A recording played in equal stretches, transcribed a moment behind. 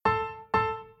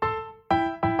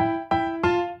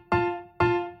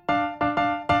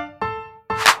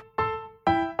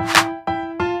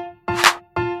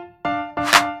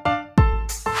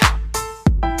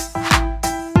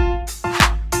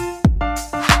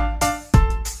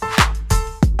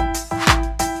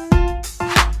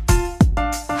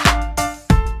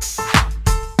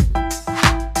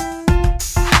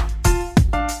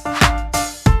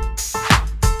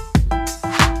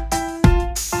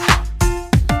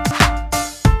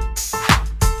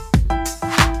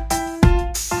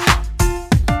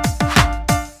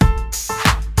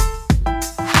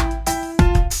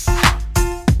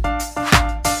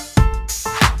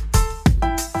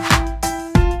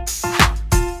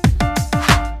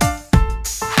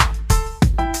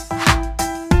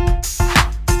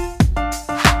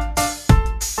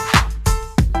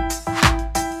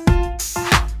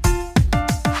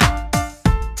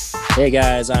Hey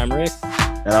guys, I'm Rick.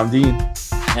 And I'm Dean.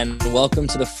 And welcome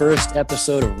to the first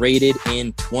episode of Rated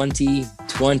in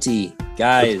 2020.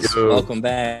 Guys, welcome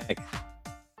back.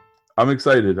 I'm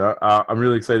excited. I'm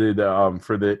really excited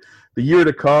for the year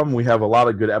to come. We have a lot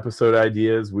of good episode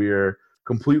ideas. We are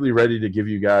completely ready to give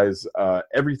you guys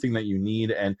everything that you need.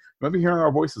 And you might be hearing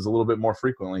our voices a little bit more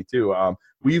frequently, too.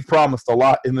 We've promised a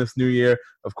lot in this new year.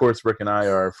 Of course, Rick and I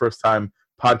are first-time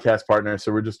podcast partners,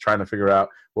 so we're just trying to figure out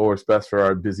what works best for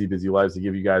our busy lives to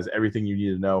give you guys everything you need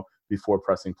to know before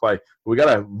pressing play. But we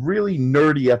got a really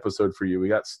nerdy episode for you. We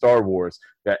got Star Wars.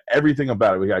 We got everything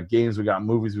about it. We got games. We got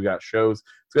movies. We got shows.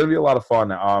 It's going to be a lot of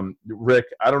fun. Rick,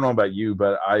 I don't know about you,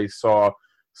 but I saw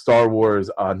Star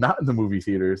Wars not in the movie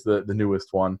theaters, the newest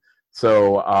one.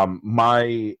 So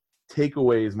my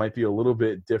takeaways might be a little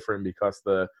bit different because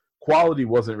the quality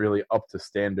wasn't really up to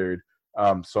standard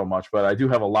so much. But I do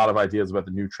have a lot of ideas about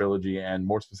the new trilogy and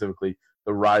more specifically,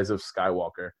 The Rise of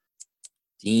Skywalker.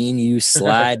 Dean, you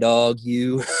sly dog,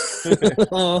 you.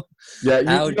 Yeah,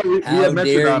 how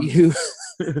dare you?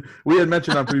 We had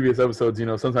mentioned on previous episodes,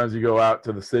 sometimes you go out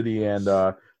to the city and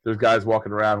there's guys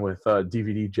walking around with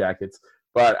DVD jackets.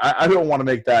 But I don't want to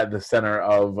make that the center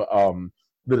of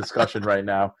the discussion right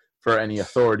now for any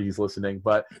authorities listening.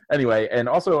 But anyway, and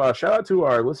also shout out to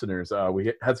our listeners.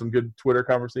 We had some good Twitter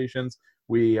conversations.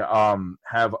 We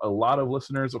have a lot of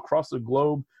listeners across the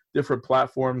globe, different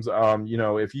platforms.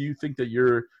 If you think that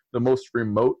you're the most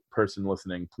remote person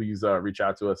listening, please reach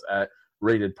out to us at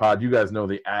Rated Pod. You guys know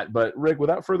the @. But Rick,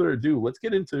 without further ado, let's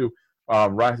get into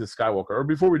Rise of Skywalker. Or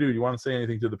before we do, you want to say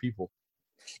anything to the people?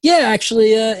 Yeah,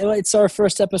 actually, it's our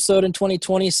first episode in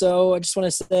 2020, so I just want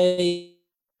to say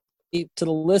to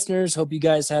the listeners, hope you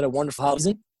guys had a wonderful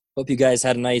holiday. Hope you guys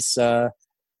had a nice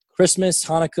Christmas,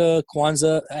 Hanukkah,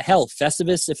 Kwanzaa, hell,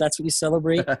 Festivus, if that's what you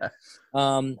celebrate.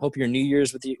 Hope your New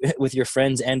Year's with your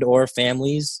friends and or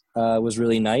families was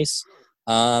really nice.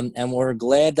 And we're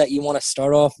glad that you want to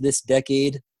start off this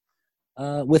decade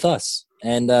with us.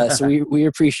 And so we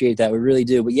appreciate that. We really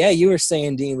do. But yeah, you were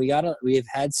saying, Dean, we have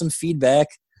had some feedback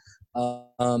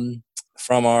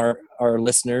from our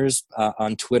listeners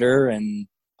on Twitter and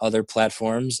other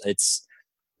platforms.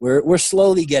 We're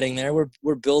slowly getting there.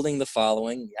 We're building the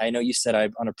following. I know you said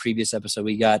on a previous episode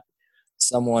we got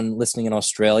someone listening in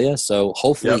Australia, so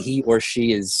hopefully he or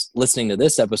she is listening to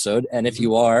this episode. And if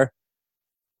you are,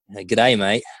 g'day,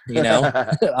 mate.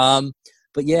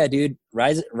 But yeah, dude,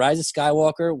 Rise of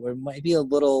Skywalker. We might be a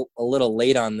little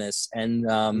late on this,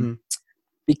 and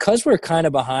because we're kind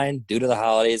of behind due to the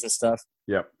holidays and stuff.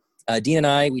 Yep. Dean and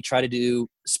I, we try to do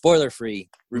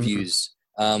spoiler-free reviews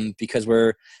because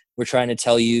we're trying to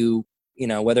tell you,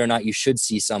 whether or not you should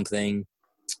see something.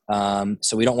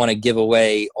 So we don't want to give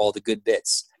away all the good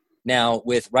bits. Now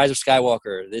with Rise of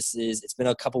Skywalker, it's been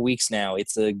a couple weeks now.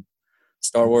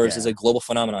 Star Wars is a global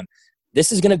phenomenon.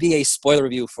 This is going to be a spoiler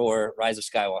review for Rise of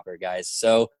Skywalker, guys.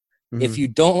 So if you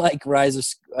don't like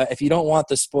if you don't want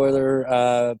the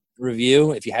spoiler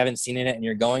review, if you haven't seen it and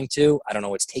you're going to, I don't know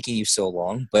what's taking you so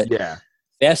long, but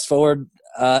fast forward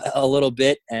a little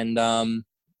bit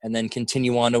and then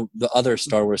continue on to the other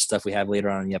Star Wars stuff we have later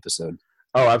on in the episode.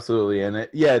 Oh, absolutely. And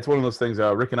it's one of those things.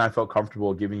 Rick and I felt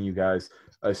comfortable giving you guys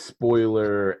a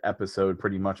spoiler episode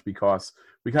pretty much because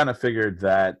we kind of figured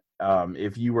that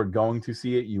if you were going to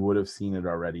see it, you would have seen it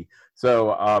already.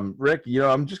 So, Rick,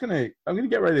 I'm gonna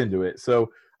get right into it.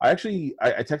 So I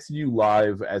texted you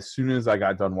live as soon as I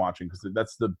got done watching because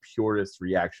that's the purest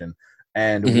reaction.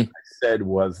 And what I said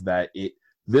was that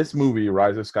this movie,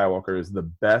 Rise of Skywalker, is the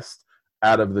best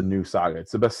out of the new saga.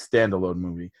 It's the best standalone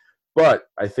movie. But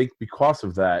I think because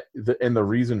of that, and the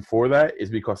reason for that is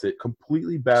because it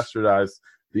completely bastardized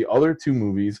the other two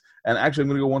movies. And actually, I'm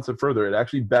going to go one step further. It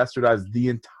actually bastardized the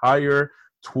entire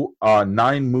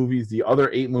 9 movies, the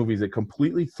other 8 movies. It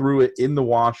completely threw it in the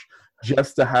wash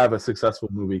just to have a successful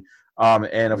movie.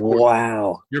 And of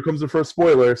course, here comes the first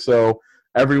spoiler. So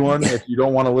everyone, if you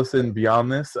don't want to listen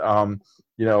beyond this,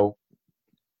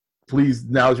 please,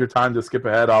 now's your time to skip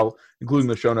ahead. I'll include in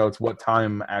the show notes what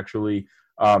time actually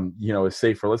is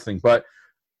safe for listening. But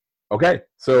okay,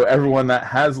 so everyone that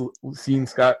has seen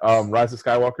Rise of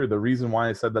Skywalker, the reason why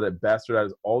I said that it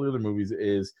bastardized all the other movies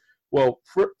is, well,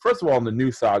 first of all, in the new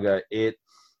saga, it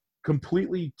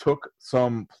completely took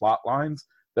some plot lines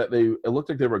that it looked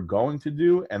like they were going to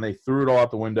do, and they threw it all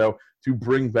out the window to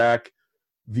bring back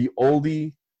the old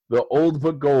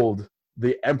but gold.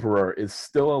 The Emperor is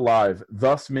still alive,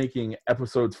 thus making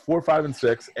episodes 4, 5, and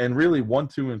 6, and really 1,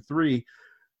 2, and 3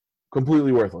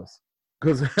 completely worthless.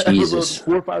 Because episodes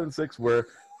 4, 5, and 6 were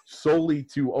solely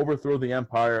to overthrow the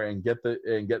Empire and get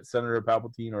Senator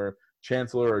Palpatine or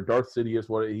Chancellor or Darth Sidious.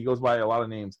 He goes by a lot of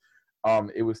names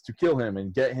It was to kill him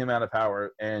and get him out of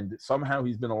power, and somehow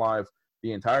he's been alive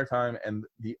the entire time. And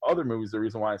the other movies, the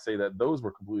reason why I say that those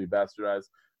were completely bastardized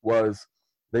was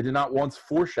they did not once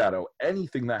foreshadow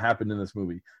anything that happened in this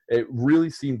movie. It really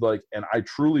seemed like, and I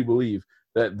truly believe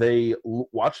that they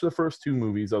watched the first two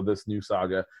movies of this new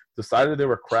saga, decided they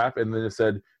were crap, and then they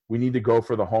said, we need to go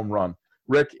for the home run.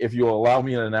 Rick, if you'll allow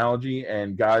me an analogy,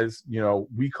 and guys, you know,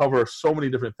 we cover so many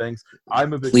different things.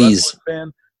 I'm a big wrestling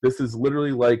fan. This is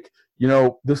literally like, you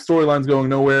know, this storyline's going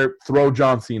nowhere. Throw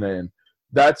John Cena in.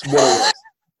 That's what it was.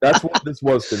 That's what this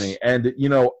was to me. And, you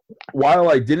know, while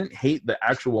I didn't hate the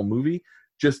actual movie,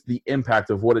 just the impact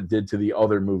of what it did to the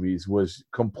other movies was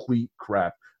complete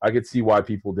crap. I could see why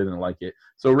people didn't like it.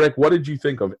 So, Rick, what did you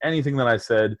think of anything that I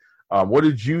said? What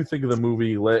did you think of the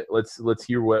movie? Let's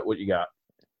hear what you got.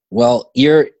 Well,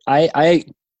 I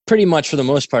pretty much, for the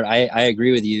most part, I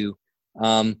agree with you.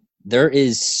 There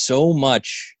is so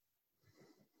much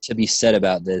to be said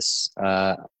about this.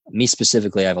 Me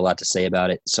specifically, I have a lot to say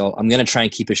about it. So I'm going to try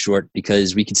and keep it short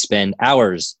because we could spend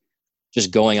hours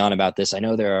just going on about this. I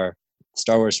know there are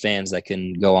Star Wars fans that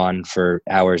can go on for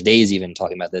hours, days even,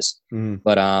 talking about this.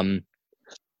 But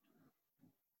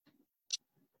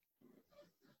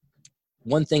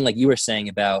one thing, like you were saying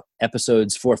about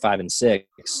episodes 4, 5, and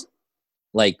 6,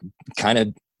 like kind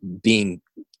of being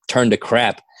turned to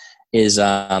crap, is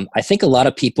I think a lot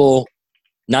of people,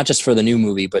 not just for the new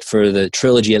movie, but for the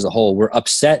trilogy as a whole, were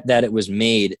upset that it was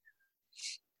made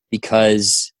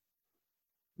because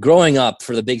growing up,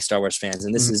 for the big Star Wars fans,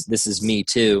 and this is me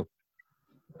too,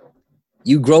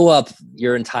 you grow up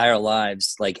your entire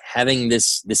lives like having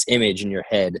this image in your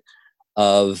head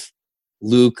of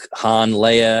Luke, Han,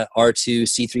 Leia, R2,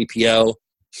 C-3PO.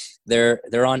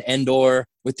 They're on Endor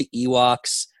with the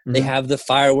Ewoks. They have the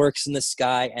fireworks in the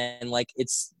sky, and like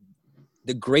it's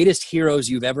the greatest heroes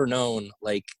you've ever known.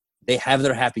 Like they have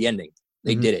their happy ending.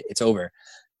 They did it. It's over.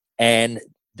 And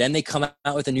then they come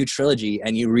out with a new trilogy,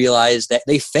 and you realize that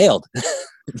they failed.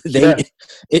 They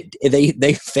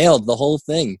failed the whole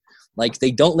thing. Like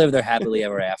they don't live their happily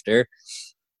ever after.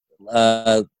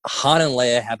 Han and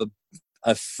Leia have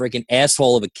a freaking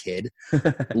asshole of a kid.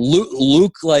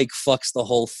 Luke like fucks the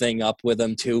whole thing up with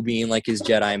him too, being like his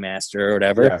Jedi master or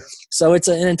whatever. Yeah. So it's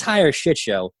an entire shit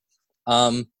show.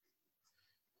 For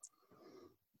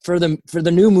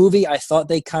the new movie, I thought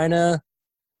they kind of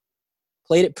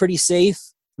played it pretty safe.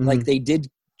 Like they did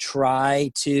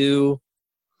try to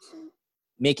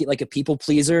make it like a people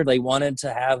pleaser. They wanted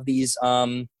to have these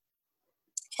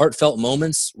heartfelt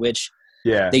moments, which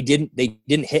they didn't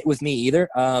hit with me either.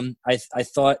 I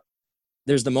thought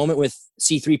there's the moment with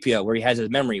C-3PO where he has his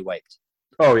memory wiped.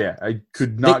 Oh yeah, I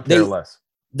could not care less.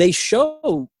 They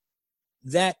show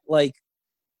that like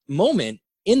moment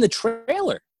in the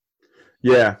trailer.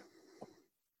 Yeah.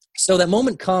 So that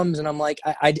moment comes, and I'm like,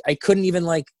 I couldn't even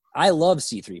like. I love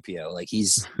C-3PO. Like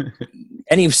he's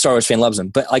any Star Wars fan loves him,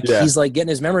 but like he's like getting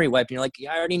his memory wiped, and you're like,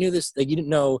 yeah, I already knew this. Like you didn't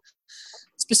know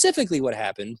specifically what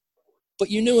happened, but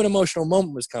you knew an emotional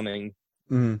moment was coming,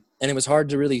 and it was hard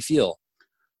to really feel.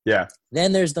 Yeah.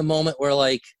 Then there's the moment where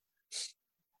like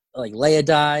Leia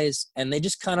dies, and they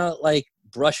just kind of like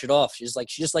brush it off. She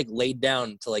just laid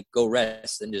down to like go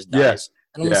rest and just dies.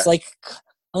 Yeah. And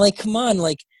I'm like, come on,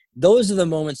 like those are the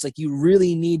moments like you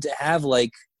really need to have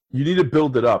like. You need to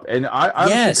build it up. And I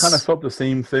honestly kind of felt the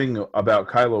same thing about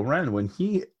Kylo Ren when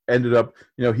he ended up,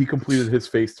 you know, he completed his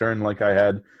face turn like I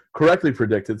had correctly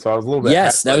predicted. So I was a little bit.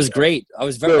 Yes, that was great. That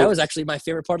was actually my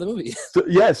favorite part of the movie.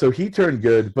 So he turned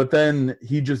good, but then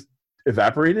he just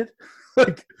evaporated.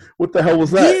 Like, what the hell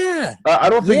was that? Yeah. I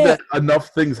don't think that enough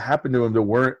things happened to him to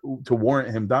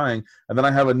warrant him dying. And then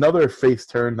I have another face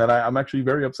turn that I'm actually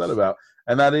very upset about.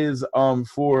 And that is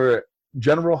for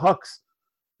General Hux.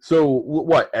 So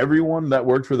what? Everyone that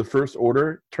worked for the First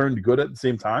Order turned good at the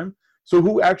same time. So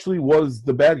who actually was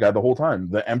the bad guy the whole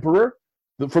time? The Emperor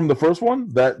from the first one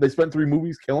that they spent 3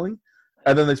 movies killing,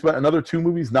 and then they spent another 2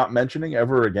 movies not mentioning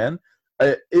ever again.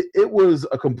 It was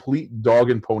a complete dog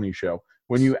and pony show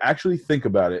when you actually think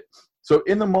about it. So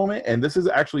in the moment, and this is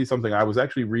actually something I was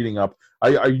actually reading up.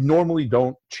 I normally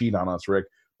don't cheat on us, Rick,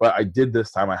 but I did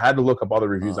this time. I had to look up other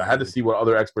reviews. I had to see what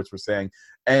other experts were saying.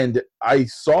 And I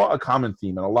saw a common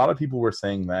theme, and a lot of people were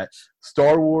saying that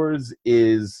Star Wars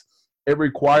it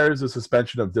requires a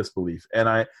suspension of disbelief. And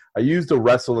I used a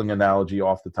wrestling analogy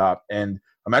off the top, and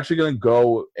I'm actually going to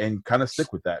go and kind of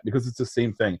stick with that because it's the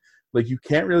same thing. Like, you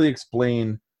can't really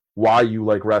explain why you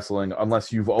like wrestling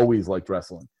unless you've always liked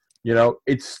wrestling. You know,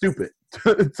 it's stupid.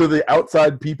 To the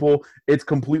outside people, it's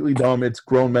completely dumb. It's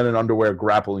grown men in underwear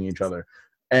grappling each other.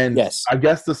 And I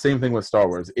guess the same thing with Star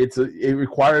Wars. It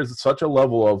requires such a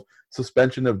level of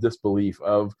suspension of disbelief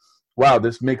of wow,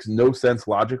 this makes no sense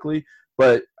logically.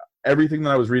 But everything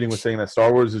that I was reading was saying that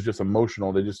Star Wars is just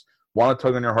emotional. They just want to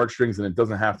tug on your heartstrings, and it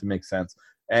doesn't have to make sense.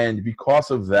 And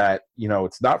because of that,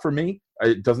 it's not for me.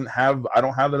 I don't have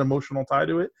that emotional tie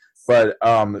to it. But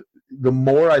the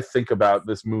more I think about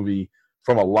this movie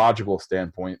from a logical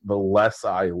standpoint, the less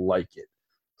I like it.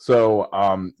 So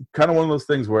kind of one of those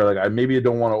things where like I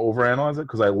don't want to overanalyze it,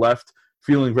 because I left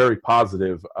feeling very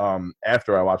positive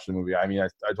after I watched the movie. I mean,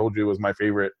 I told you it was my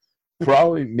favorite,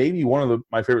 probably maybe one of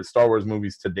my favorite Star Wars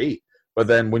movies to date. But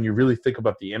then when you really think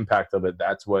about the impact of it,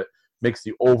 that's what makes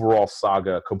the overall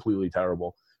saga completely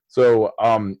terrible. So,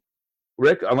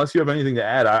 Rick, unless you have anything to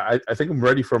add, I think I'm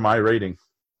ready for my rating.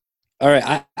 All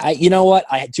right. I you know what?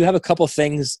 I do have a couple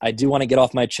things I do want to get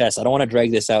off my chest. I don't want to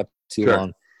drag this out too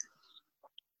long.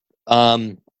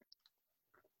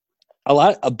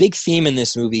 A big theme in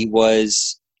this movie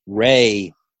was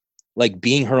Rey, like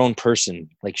being her own person.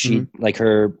 Like she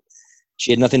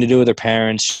had nothing to do with her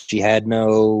parents. She had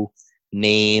no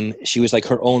name. She was like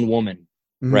her own woman,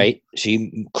 right?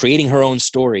 She creating her own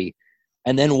story.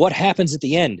 And then what happens at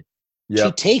the end? Yep.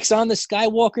 She takes on the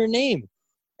Skywalker name.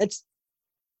 That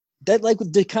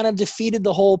kind of defeated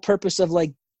the whole purpose of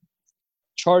like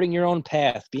charting your own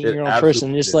path, being your own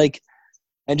person, just like,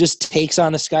 and just takes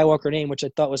on the Skywalker name, which I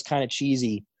thought was kind of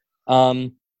cheesy. Also,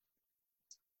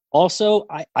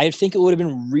 I think it would have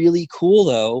been really cool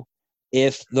though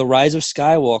if the Rise of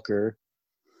Skywalker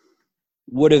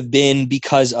would have been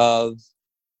because of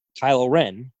Kylo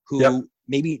Ren, who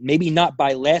maybe not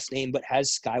by last name, but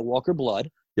has Skywalker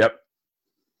blood. Yep.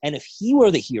 And if he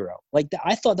were the hero,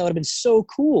 I thought that would have been so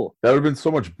cool. That would have been so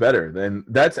much better. Then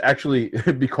that's actually,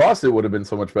 because it would have been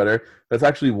so much better, that's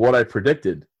actually what I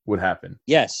predicted would happen.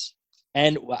 Yes.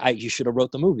 And you should have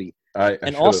wrote the movie.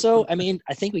 Also, I mean,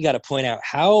 I think we got to point out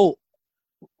how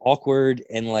awkward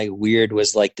and like weird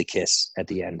was like the kiss at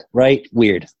the end, right?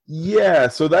 Weird. Yeah.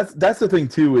 So that's the thing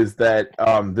too, is that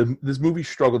this movie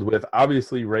struggled with,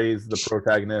 obviously Rey's the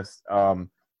protagonist.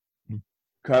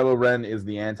 Kylo Ren is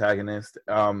the antagonist,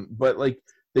 but like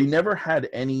they never had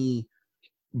any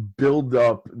build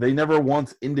up. They never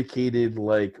once indicated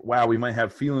like, wow, we might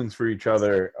have feelings for each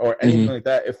other or anything like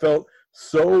that. It felt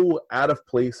so out of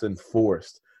place and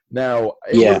forced. Now,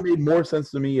 it would have made more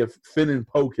sense to me if Finn and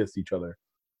Poe kissed each other.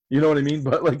 You know what I mean?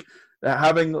 But like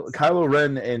having Kylo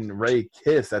Ren and Rey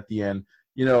kiss at the end,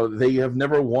 they have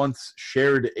never once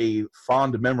shared a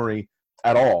fond memory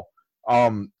at all.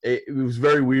 It was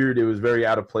very weird. It was very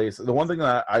out of place. The one thing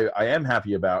that I am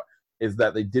happy about is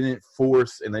that they didn't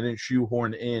force and they didn't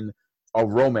shoehorn in a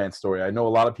romance story. I know a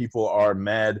lot of people are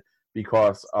mad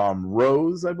because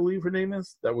Rose, I believe her name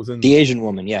is, that was in the Asian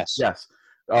woman. Yes.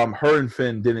 Her and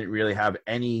Finn didn't really have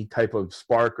any type of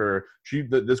spark, or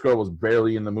this girl was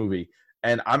barely in the movie,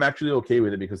 and I'm actually okay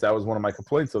with it because that was one of my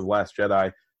complaints of Last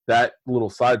Jedi. That little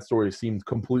side story seemed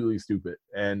completely stupid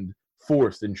and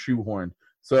forced and shoehorned.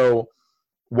 So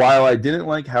while I didn't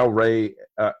like how Rey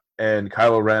and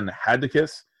Kylo Ren had to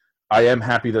kiss, I am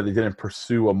happy that they didn't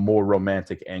pursue a more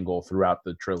romantic angle throughout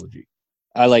the trilogy.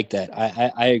 I like that.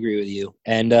 I agree with you.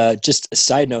 And just a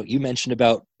side note, you mentioned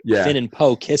about Finn and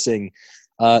Poe kissing.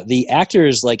 The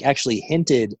actors like actually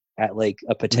hinted at like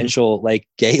a potential like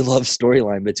gay love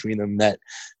storyline between them that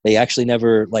they actually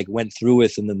never like went through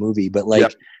with in the movie. But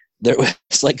like there was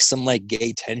like some like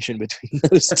gay tension between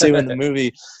those two in the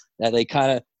movie. That they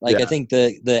kind of like, I think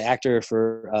the actor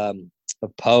for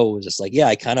Poe was just like,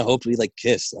 I kind of hoped we like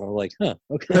kiss. And I'm like,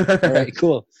 okay, all right,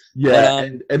 cool.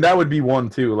 And that would be one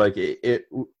too. Like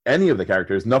any of the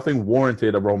characters, nothing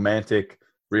warranted a romantic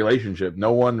relationship.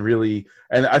 No one really,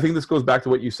 and I think this goes back to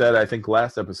what you said, I think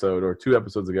last episode or 2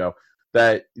 episodes ago,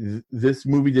 that this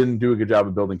movie didn't do a good job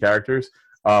of building characters.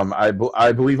 I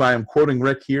believe I am quoting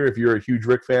Rick here. If you're a huge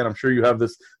Rick fan, I'm sure you have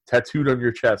this tattooed on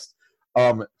your chest.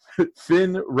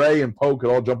 Finn, Rey, and Poe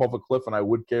could all jump off a cliff, and I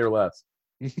would care less.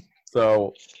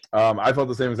 So I felt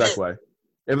the same exact way.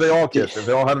 If they all kissed, if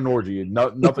they all had an orgy,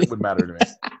 nothing would matter to me.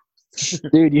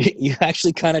 Dude, you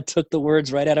actually kind of took the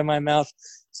words right out of my mouth.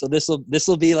 So this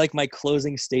will be like my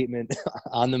closing statement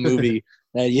on the movie.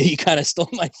 You kind of stole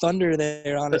my thunder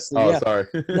there, honestly. Sorry.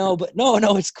 No,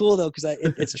 it's cool though because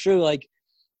it's true. Like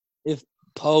if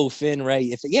Poe, Finn,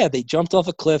 Rey, if they jumped off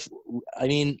a cliff, I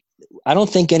mean, I don't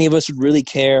think any of us would really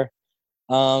care.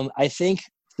 I think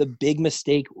the big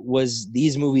mistake was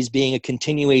these movies being a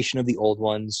continuation of the old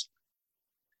ones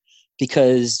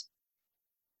because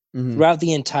throughout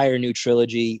the entire new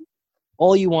trilogy,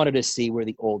 all you wanted to see were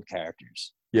the old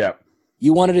characters. Yeah.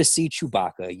 You wanted to see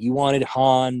Chewbacca. You wanted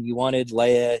Han. You wanted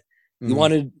Leia. You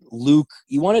wanted Luke.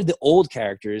 You wanted the old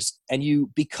characters. And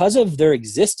because of their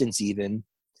existence even,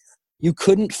 you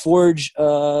couldn't forge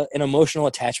an emotional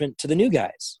attachment to the new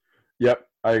guys. Yep,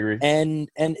 I agree. And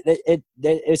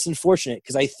it's unfortunate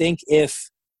because I think if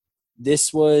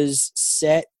this was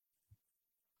set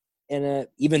in a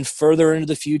even further into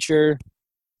the future,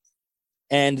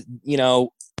 and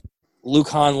Luke,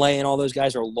 Han, Leia, and all those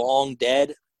guys are long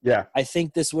dead, yeah, I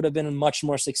think this would have been much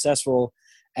more successful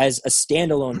as a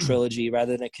standalone trilogy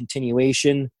rather than a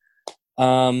continuation.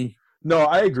 No,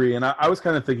 I agree, and I was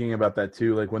kind of thinking about that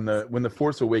too. Like when the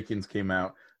Force Awakens came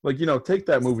out, like take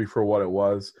that movie for what it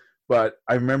was. But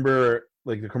I remember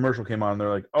like the commercial came on, and they're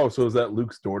like, "Oh, so is that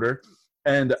Luke's daughter?"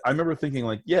 And I remember thinking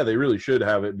like, "Yeah, they really should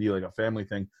have it be like a family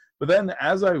thing." But then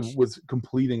as I was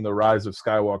completing the Rise of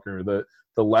Skywalker,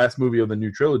 the last movie of the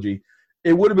new trilogy,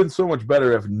 it would have been so much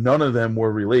better if none of them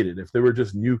were related, if they were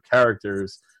just new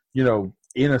characters,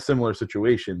 in a similar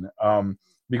situation.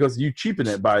 Because you cheapen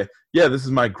it by, yeah, this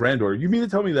is my granddaughter. You mean to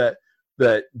tell me that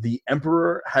the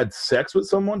Emperor had sex with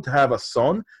someone to have a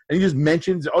son? And he just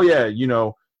mentions, oh yeah,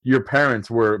 your parents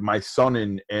were my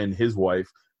son and his wife.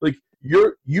 Like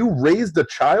you raised a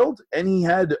child and he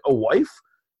had a wife,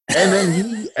 and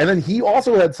then he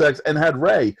also had sex and had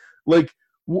Rey. Like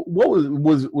what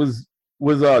was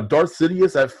Darth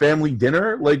Sidious at family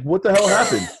dinner? Like what the hell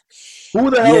happened? Who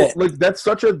the hell? Yeah. Like that's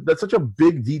such a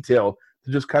big detail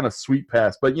to just kind of sweep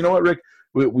past. But you know what, Rick?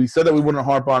 We said that we wouldn't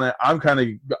harp on it. I'm kind of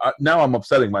now I'm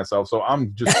upsetting myself, so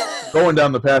I'm just going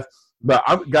down the path. But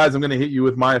guys, I'm going to hit you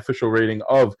with my official rating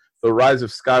of The Rise of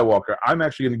Skywalker. I'm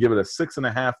actually going to give it a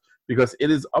 6.5 because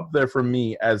it is up there for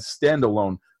me as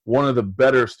standalone, one of the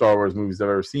better Star Wars movies I've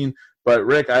ever seen. But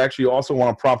Rick, I actually also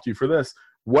want to prompt you for this.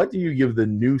 What do you give the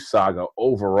new saga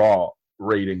overall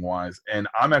rating wise? And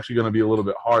I'm actually going to be a little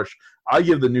bit harsh. I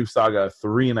give the new saga a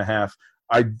 3.5.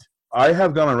 I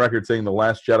have gone on record saying The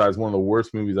Last Jedi is one of the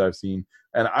worst movies I've seen,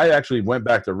 and I actually went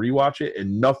back to rewatch it,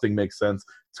 and nothing makes sense.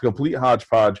 It's a complete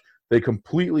hodgepodge. They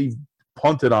completely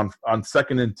punted on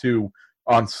 2nd and 2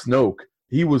 on Snoke.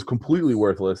 He was completely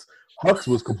worthless. Hux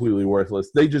was completely worthless.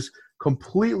 They just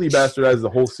completely bastardized the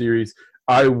whole series.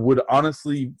 I would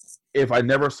honestly, if I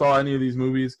never saw any of these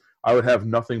movies, I would have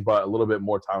nothing but a little bit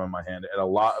more time on my hand and a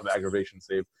lot of aggravation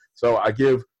saved. So I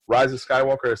give Rise of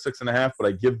Skywalker a 6.5, but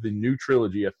I give the new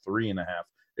trilogy a 3.5.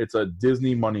 It's a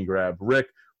Disney money grab. Rick,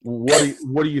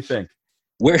 what do you think?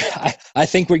 I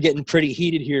think we're getting pretty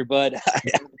heated here, bud.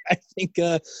 I think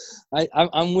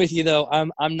I'm with you though.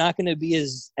 I'm not going to be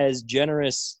as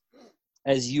generous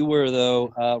as you were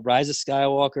though. Rise of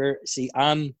Skywalker. See,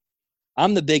 I'm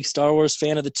the big Star Wars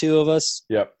fan of the two of us.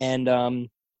 Yep. And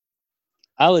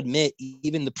I'll admit,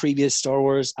 even the previous Star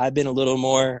Wars, I've been a little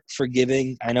more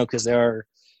forgiving. I know because there are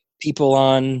people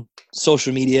on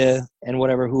social media and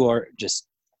whatever who are just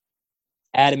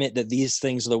adamant that these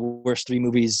things are the worst 3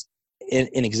 movies in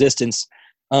existence.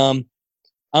 I'm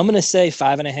gonna say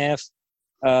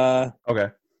 5.5. Okay.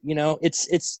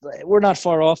 It's we're not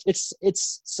far off.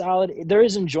 It's solid. There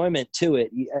is enjoyment to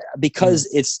it because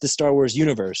it's the Star Wars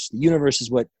universe. The universe is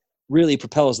what really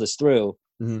propels this through.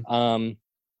 Mm-hmm.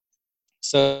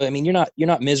 So I mean, you're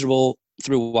not miserable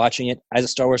through watching it. As a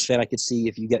Star Wars fan, I could see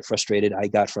if you get frustrated. I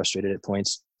got frustrated at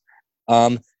points.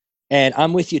 And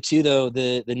I'm with you too, though.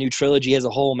 The new trilogy as a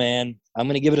whole, man, I'm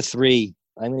going to give it a 3.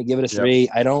 I'm going to give it a 3.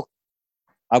 Yep.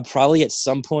 I'll probably at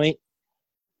some point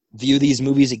view these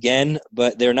movies again,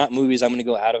 but they're not movies I'm going to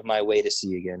go out of my way to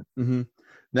see again. Mm-hmm.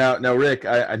 Now, Rick,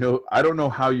 I don't know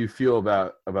how you feel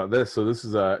about this. So this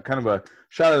is a kind of a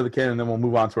shot out of the cannon, and then we'll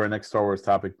move on to our next Star Wars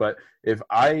topic. But if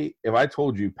I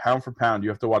told you pound for pound, you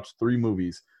have to watch 3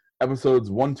 movies, episodes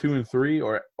 1, 2, and 3,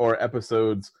 or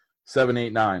episodes 7,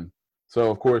 8, 9. So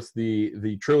of course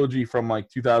the trilogy from like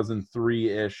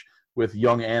 2003-ish with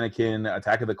young Anakin,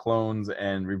 Attack of the Clones,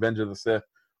 and Revenge of the Sith,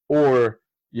 or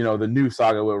the new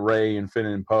saga with Rey and Finn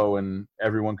and Poe, and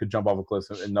everyone could jump off a cliff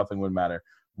and nothing would matter.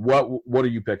 What are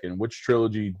you picking? Which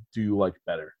trilogy do you like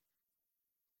better?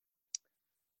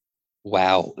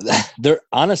 Wow, they're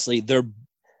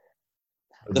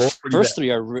the first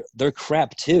 3 they're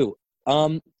crap too.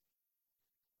 I'm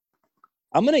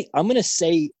gonna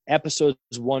say episodes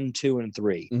 1, 2, and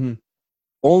 3,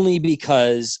 only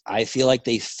because I feel like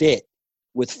they fit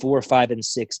with 4, 5, and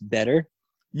 6 better.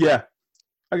 Yeah,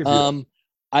 I can see that.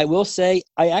 I will say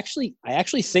I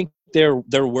actually think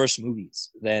they're worse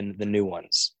movies than the new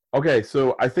ones. Okay,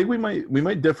 so I think we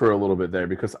might differ a little bit there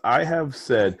because I have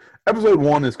said episode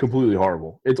 1 is completely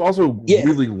horrible. It's also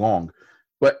really long.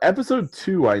 But episode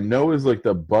 2 I know is like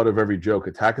the butt of every joke,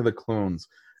 Attack of the Clones,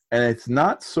 and it's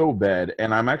not so bad.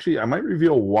 And I might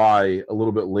reveal why a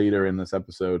little bit later in this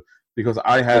episode because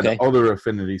I had other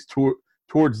affinities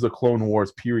towards the Clone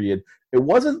Wars period. It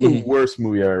wasn't the worst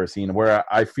movie I've ever seen, where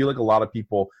I feel like a lot of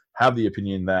people have the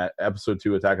opinion that Episode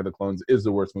 2, Attack of the Clones, is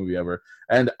the worst movie ever.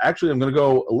 And actually, I'm going to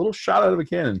go a little shot out of a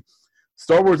cannon.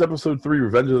 Star Wars Episode 3,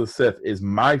 Revenge of the Sith, is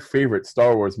my favorite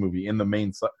Star Wars movie in the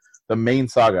main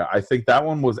saga. I think that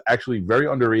one was actually very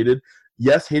underrated.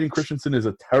 Yes, Hayden Christensen is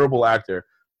a terrible actor,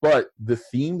 but the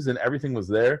themes and everything was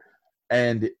there.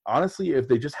 And honestly, if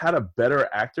they just had a better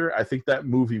actor, I think that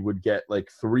movie would get like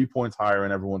 3 points higher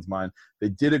in everyone's mind. They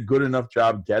did a good enough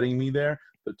job getting me there.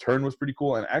 The turn was pretty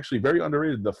cool, and actually very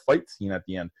underrated, the fight scene at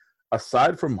the end.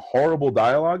 Aside from horrible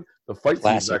dialogue, the fight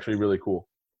scene is actually really cool.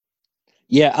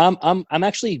 Yeah, I'm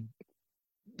actually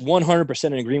 100%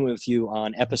 in agreement with you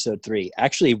on Episode 3.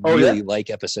 Actually, really like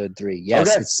Episode 3.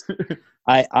 Yes, okay.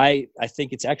 I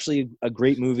think it's actually a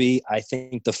great movie. I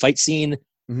think the fight scene,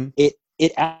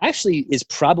 it actually is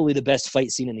probably the best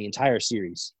fight scene in the entire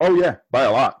series. Oh yeah, by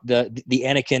a lot. The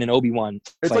Anakin and Obi-Wan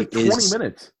fight like 20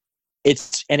 minutes.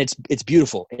 It's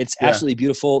beautiful. It's absolutely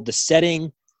beautiful. The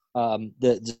setting,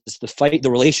 the fight,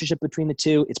 the relationship between the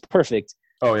two, it's perfect.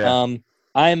 Oh yeah.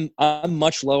 I'm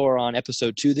much lower on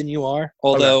Episode 2 than you are,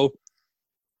 although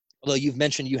you've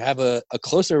mentioned you have a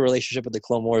closer relationship with the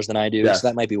Clone Wars than I do, so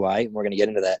that might be why. We're going to get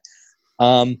into that.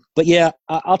 But yeah,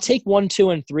 I'll take 1, 2,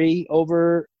 and 3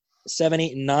 over 7,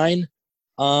 8, and 9.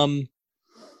 I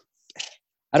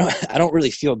don't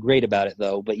really feel great about it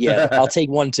though, but yeah, I'll take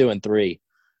 1, 2, and 3.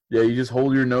 Yeah, you just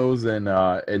hold your nose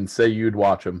and say you'd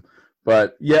watch them.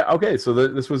 But yeah, okay, so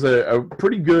this was a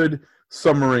pretty good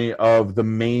summary of the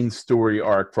main story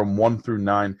arc from 1 through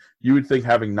 9. You would think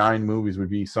having 9 movies would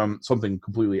be something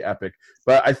completely epic,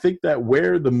 but I think that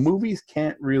where the movies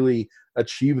can't really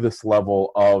achieve this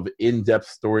level of in-depth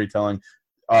storytelling,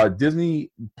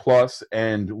 Disney Plus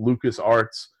and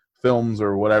LucasArts Films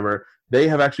or whatever, they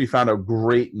have actually found a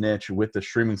great niche with the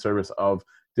streaming service of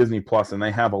Disney Plus, and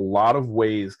they have a lot of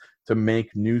ways to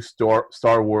make new Star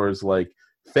Wars like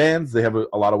fans. They have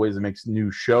a lot of ways to make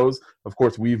new shows. Of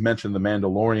course, we've mentioned The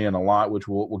Mandalorian a lot, which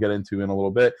we'll get into in a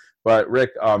little bit. But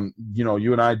Rick,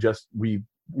 you and I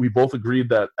we both agreed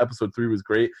that Episode 3 was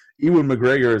great. Ewan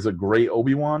McGregor is a great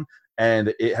Obi-Wan,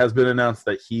 and it has been announced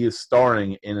that he is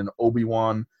starring in an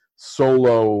Obi-Wan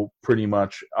solo, pretty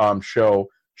much, show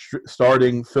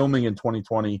starting filming in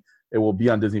 2020. It will be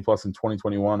on Disney Plus in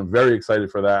 2021. I'm very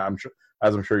excited for that.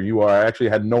 I'm sure you are. I actually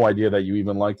had no idea that you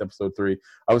even liked Episode 3.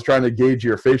 I was trying to gauge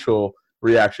your facial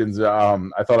reactions.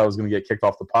 I thought I was going to get kicked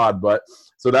off the pod, but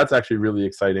so that's actually really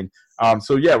exciting.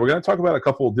 So yeah, we're going to talk about a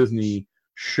couple of Disney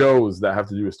shows that have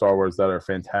to do with Star Wars that are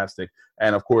fantastic.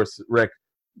 And of course, Rick,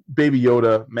 Baby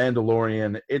Yoda,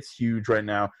 Mandalorian, it's huge right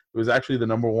now. It was actually the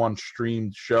 #1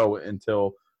 streamed show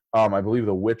until I believe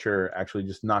The Witcher actually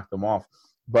just knocked them off.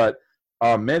 But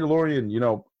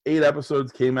Mandalorian, 8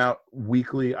 episodes came out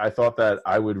weekly. I thought that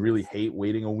I would really hate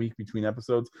waiting a week between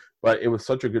episodes, but it was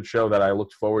such a good show that I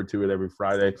looked forward to it every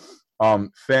Friday.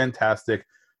 Fantastic.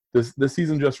 This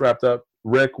season just wrapped up.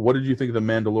 Rick, what did you think of The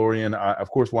Mandalorian? I, of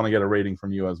course, want to get a rating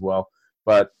from you as well.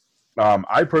 But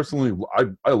I personally,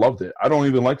 I loved it.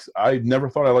 I never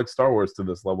thought I liked Star Wars to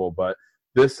this level, but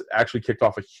this actually kicked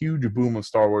off a huge boom of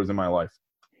Star Wars in my life.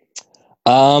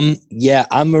 Yeah,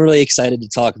 I'm really excited to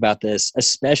talk about this,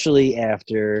 especially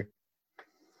after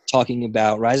talking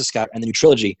about Rise of Skywalker and the new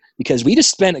trilogy, because we just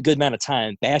spent a good amount of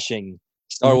time bashing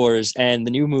Star Wars and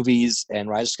the new movies and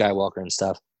Rise of Skywalker and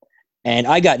stuff. And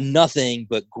I got nothing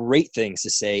but great things to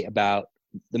say about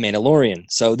The Mandalorian.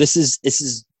 So this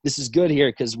is good here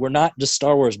because we're not just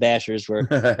Star Wars bashers.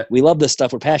 We love this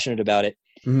stuff. We're passionate about it.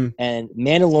 Mm-hmm. And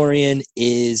Mandalorian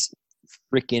is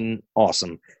freaking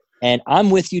awesome. And I'm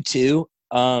with you too.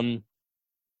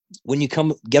 When you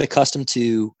get accustomed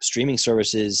to streaming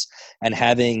services and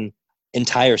having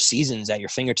entire seasons at your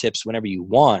fingertips whenever you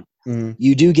want,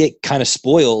 you do get kind of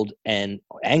spoiled and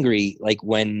angry, like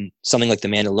when something like The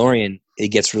Mandalorian, it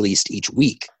gets released each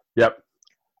week. Yep.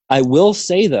 I will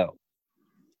say though,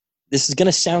 this is going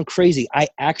to sound crazy. I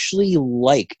actually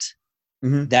liked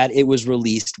that it was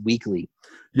released weekly.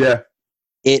 Yeah.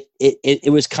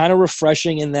 It was kind of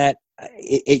refreshing in that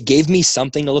it gave me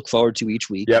something to look forward to each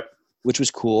week, which was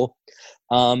cool.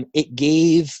 It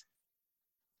gave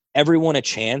everyone a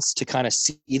chance to kind of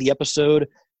see the episode,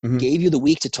 gave you the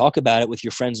week to talk about it with your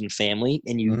friends and family,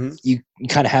 and you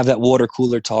kind of have that water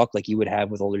cooler talk like you would have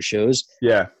with older shows.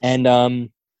 Yeah. And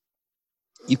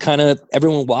you kind of,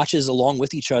 everyone watches along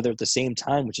with each other at the same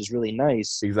time, which is really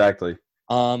nice. Exactly.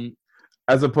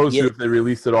 As opposed to if they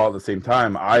released it all at the same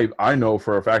time, I know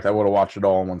for a fact I would have watched it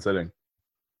all in one sitting.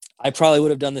 I probably would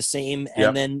have done the same.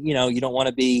 And then, you don't want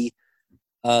to be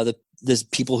there's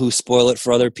people who spoil it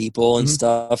for other people and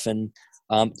stuff. And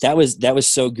That was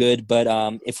so good. But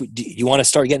if do you want to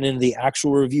start getting into the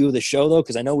actual review of the show though,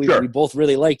 because I know we both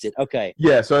really liked it. Okay.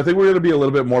 Yeah, so I think we're going to be a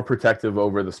little bit more protective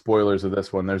over the spoilers of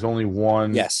this one. There's only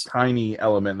one tiny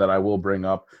element that I will bring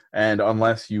up, and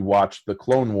unless you watch the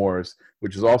Clone Wars,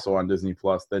 which is also on Disney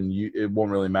Plus, then it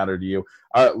won't really matter to you.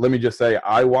 Let me just say,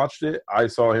 I watched it. I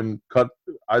saw him cut.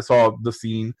 I saw the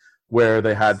scene where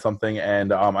they had something,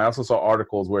 and I also saw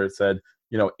articles where it said,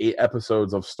 8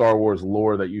 episodes of Star Wars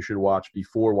lore that you should watch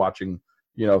before watching,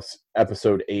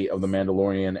 episode 8 of The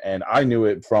Mandalorian. And I knew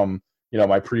it from,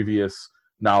 my previous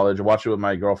knowledge. I watched it with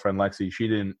my girlfriend, Lexi. She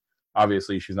didn't,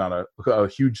 obviously, she's not a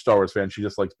huge Star Wars fan. She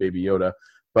just likes Baby Yoda.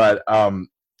 But,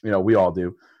 we all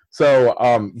do. So,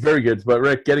 very good. But,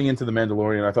 Rick, getting into The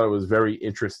Mandalorian, I thought it was very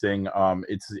interesting.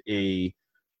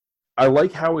 I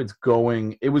like how it's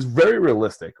going. It was very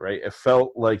realistic, right? It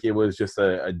felt like it was just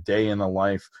a day in the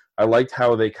life. I liked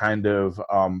how they kind of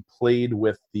played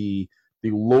with the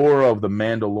lore of the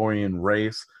Mandalorian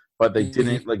race, but they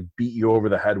didn't like beat you over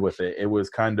the head with it. It was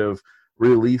kind of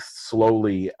released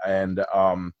slowly, and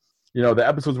the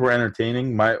episodes were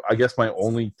entertaining. I guess my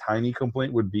only tiny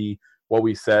complaint would be what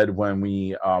we said when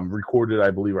we recorded,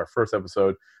 I believe, our first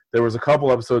episode. There was a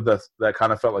couple episodes that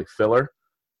kind of felt like filler.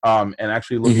 And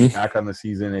actually looking back on the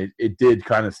season, it did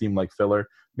kind of seem like filler.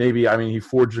 Maybe, he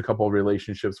forged a couple of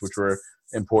relationships which were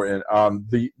important.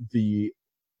 The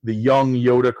young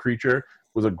Yoda creature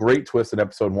was a great twist in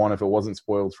episode 1 if it wasn't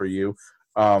spoiled for you.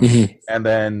 And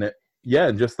then,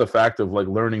 just the fact of like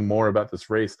learning more about this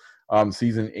race.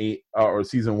 Season 8 or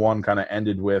season 1 kind of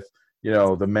ended with, the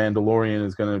Mandalorian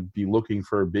is going to be looking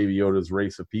for Baby Yoda's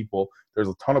race of people. There's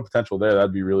a ton of potential there.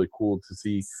 That'd be really cool to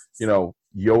see,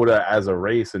 Yoda as a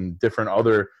race and different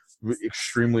other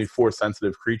extremely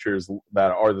force-sensitive creatures that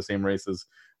are the same race as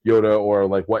Yoda, or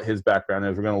like what his background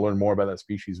is. We're going to learn more about that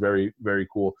species. Very, very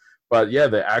cool. But yeah,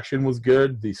 the action was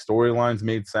good. The storylines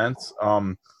made sense.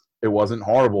 It wasn't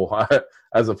horrible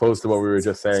as opposed to what we were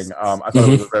just saying. I thought it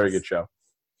was a very good show.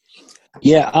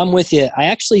 Yeah, I'm with you. I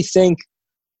actually think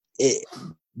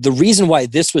the reason why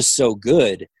this was so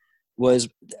good was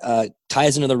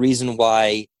ties into the reason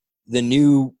why the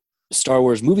new Star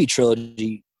Wars movie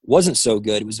trilogy wasn't so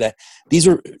good. It was that these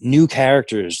are new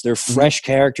characters. They're fresh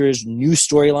characters, new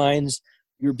storylines.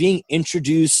 You're being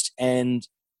introduced and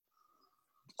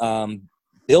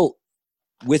built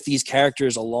with these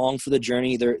characters along for the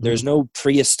journey. There's no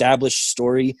pre-established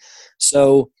story.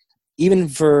 So even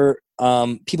for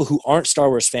people who aren't Star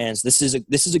Wars fans, this is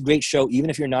a great show, even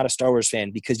if you're not a Star Wars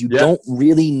fan, because you don't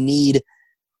really need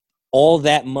all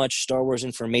that much Star Wars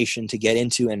information to get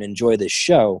into and enjoy this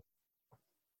show.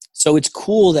 So it's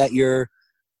cool that you're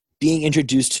being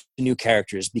introduced to new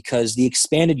characters, because the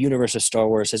expanded universe of Star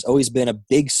Wars has always been a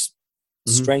big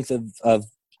strength of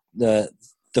the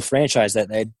franchise that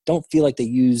I don't feel like they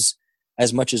use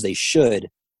as much as they should.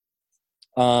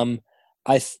 I'm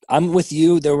with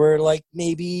you. There were like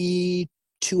maybe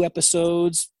 2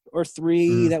 episodes or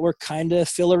 3 that were kind of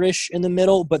fillerish in the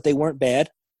middle, but they weren't bad.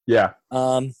 Yeah.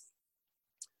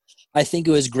 I think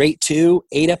it was great too.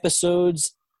 8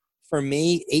 episodes for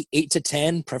me, 8 to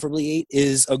 10, preferably 8,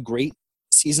 is a great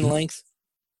season length.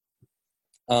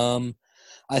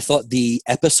 I thought the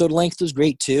episode length was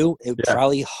great too. It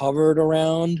probably hovered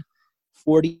around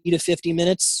 40 to 50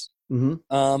 minutes,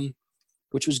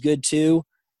 which was good too.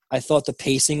 I thought the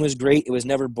pacing was great. It was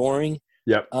never boring.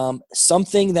 Yep.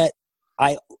 Something that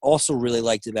I also really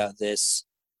liked about this,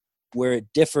 where it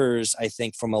differs, I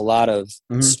think, from a lot of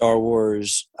Star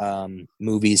Wars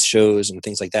movies, shows, and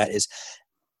things like that, is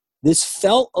this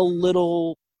felt a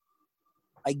little,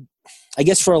 I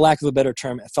guess for a lack of a better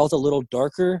term, it felt a little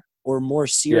darker or more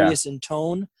serious in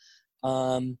tone.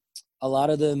 A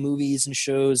lot of the movies and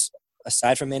shows,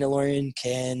 aside from Mandalorian,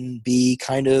 can be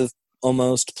kind of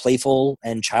almost playful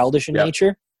and childish in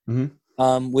nature,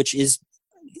 which is,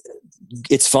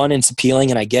 it's fun and it's appealing,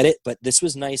 and I get it. But this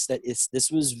was nice that this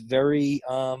was very,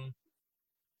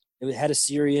 it had a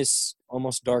serious,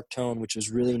 almost dark tone, which was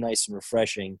really nice and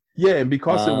refreshing. Yeah, and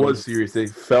because it was serious, it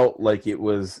felt like it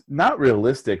was not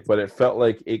realistic, but it felt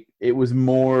like it was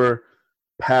more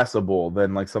passable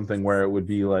than like something where it would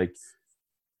be like,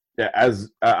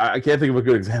 I can't think of a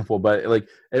good example, but like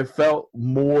it felt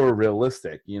more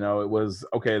realistic. It was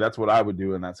okay. That's what I would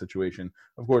do in that situation.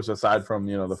 Of course, aside from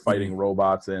the fighting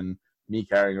robots and me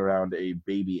carrying around a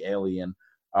baby alien,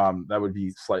 that would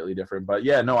be slightly different. But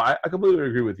yeah, no, I completely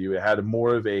agree with you. It had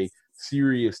more of a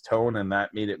serious tone, and that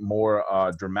made it more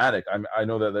dramatic. I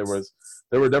know that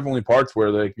there were definitely parts where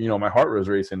like my heart was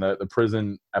racing. The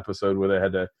prison episode where they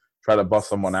had to try to bust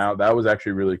someone out, that was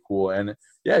actually really cool. And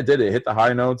yeah, it did. It hit the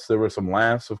high notes. There were some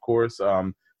laughs, of course.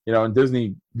 and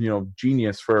Disney,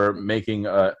 genius for making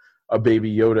a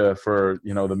Baby Yoda for,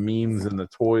 the memes and the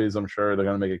toys. I'm sure they're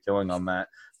going to make a killing on that.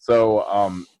 So,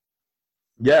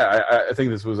 I think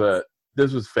this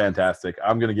was fantastic.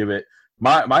 I'm going to give it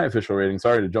my official rating.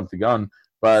 Sorry to jump the gun,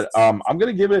 but I'm going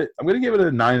to give it a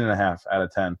 9.5 out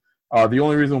of 10. The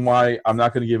only reason why I'm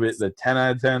not going to give it the 10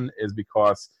 out of 10 is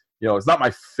because, it's not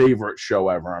my favorite show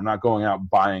ever. I'm not going out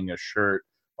buying a shirt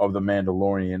of The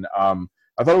Mandalorian.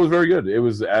 I thought it was very good. It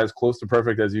was as close to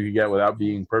perfect as you could get without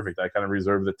being perfect. I kind of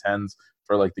reserve the 10s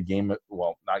for like the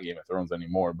not Game of Thrones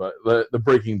anymore, but the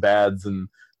Breaking Bads and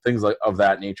things like of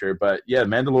that nature. But yeah,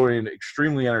 Mandalorian,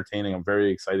 extremely entertaining. I'm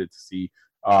very excited to see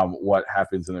what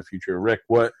happens in the future. Rick,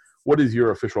 what is your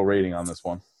official rating on this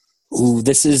one? Ooh,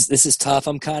 this is tough.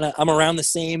 I'm around the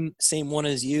same one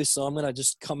as you, so I'm gonna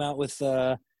just come out with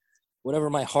whatever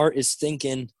my heart is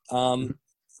thinking.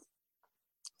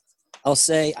 I'll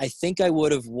say I think I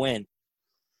would have went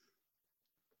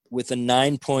with a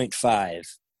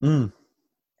 9.5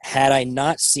 had I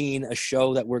not seen a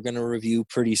show that we're going to review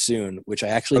pretty soon, which I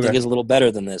actually think is a little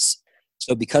better than this.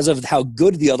 So because of how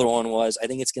good the other one was, I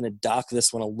think it's going to dock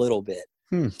this one a little bit.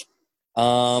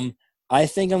 I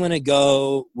think I'm going to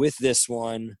go with this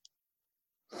one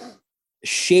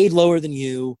shade lower than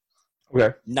you.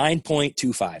 Okay.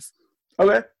 9.25.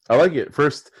 Okay. I like it.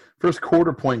 First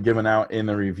quarter point given out in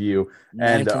the review.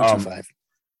 And 9.25.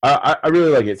 I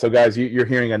really like it. So guys, you're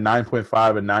hearing a 9.5,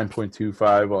 a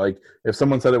 9.25. Like if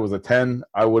someone said it was a 10,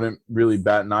 I wouldn't really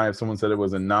bat an eye. If someone said it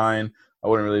was a 9, I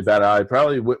wouldn't really bat an eye.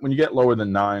 Probably when you get lower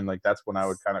than 9, like that's when I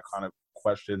would kind of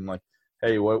question, like,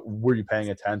 hey, what were you paying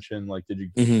attention? Like, did you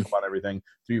think about everything?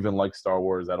 Do you even like Star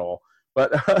Wars at all?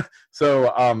 But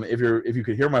so if you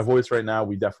could hear my voice right now,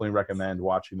 we definitely recommend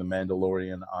watching The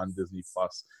Mandalorian on Disney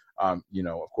Plus. Of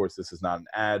course, this is not an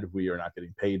ad. We are not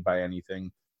getting paid by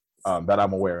anything that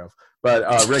I'm aware of. But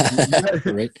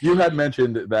Rick, you had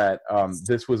mentioned that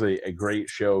this was a great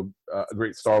show, a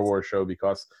great Star Wars show,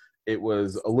 because it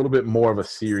was a little bit more of a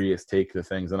serious take to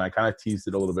things, and I kind of teased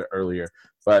it a little bit earlier.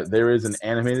 But there is an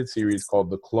animated series called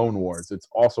The Clone Wars. It's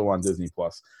also on Disney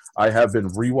Plus. I have been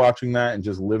rewatching that and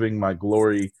just living my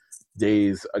glory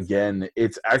days again.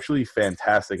 It's actually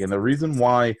fantastic, and the reason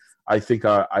why I think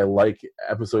I like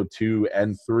episode 2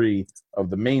 and 3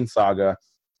 of the main saga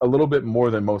a little bit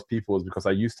more than most people is because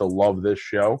I used to love this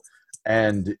show,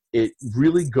 and it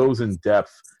really goes in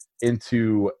depth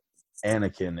into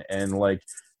Anakin, and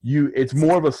it's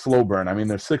more of a slow burn. I mean,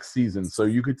 there's 6 seasons, so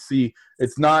you could see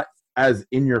it's not as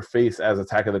in your face as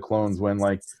Attack of the Clones when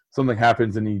something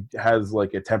happens and he has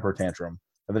a temper tantrum,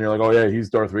 and then you're like, oh yeah, he's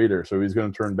Darth Vader, so he's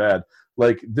going to turn bad.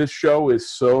 This show is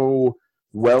so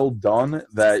well done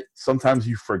that sometimes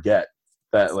you forget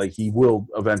that he will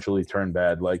eventually turn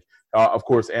bad. Of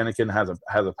course, Anakin has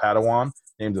a Padawan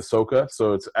named Ahsoka,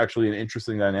 so it's actually an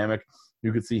interesting dynamic.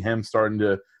 You could see him starting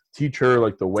to teach her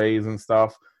the ways and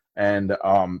stuff, and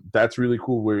that's really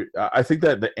cool. Where I think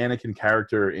that the Anakin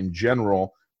character in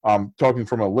general, talking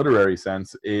from a literary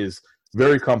sense, is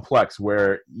very complex.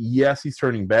 Where yes, he's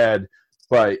turning bad,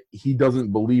 but he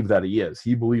doesn't believe that he is.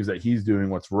 He believes that he's doing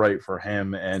what's right for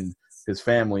him and his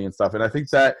family and stuff. And I think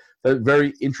that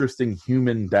very interesting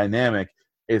human dynamic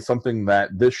is something that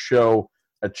this show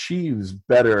achieves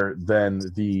better than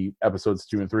the episodes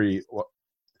 2 and 3,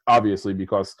 obviously,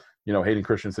 because Hayden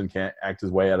Christensen can't act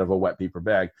his way out of a wet paper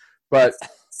bag. But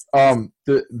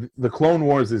the Clone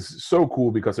Wars is so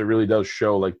cool because it really does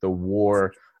show the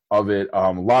war of it.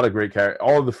 A lot of great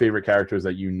all of the favorite characters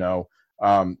that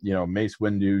Mace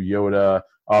Windu, Yoda,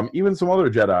 even some other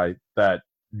Jedi that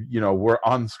were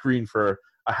on screen for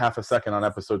a half a second on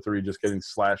episode 3, just getting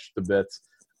slashed to bits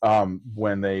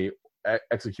when they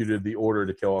executed the order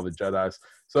to kill all the Jedis.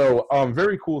 So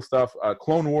very cool stuff.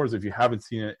 Clone Wars, if you haven't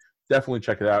seen it, definitely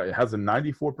check it out. It has a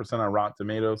 94% on Rotten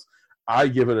Tomatoes. I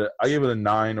give it a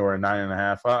 9 or a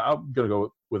 9.5. I'm gonna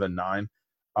go with a 9.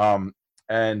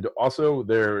 And also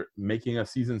they're making a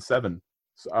season 7,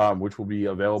 which will be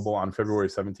available on February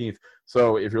 17th.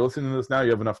 So if you're listening to this now,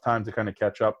 you have enough time to kind of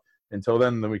catch up. Until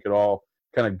then we could all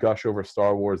kind of gush over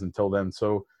Star Wars until then.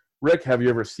 So Rick, have you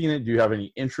ever seen it? Do you have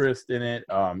any interest in it?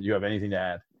 Do you have anything to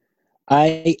add?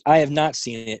 I have not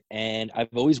seen it, and I've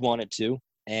always wanted to.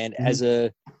 And as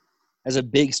a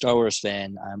big Star Wars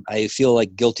fan, I feel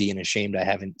guilty and ashamed I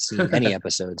haven't seen any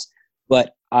episodes.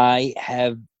 But I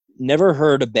have never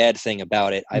heard a bad thing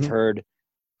about it. I've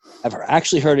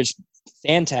actually heard it's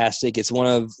fantastic. It's one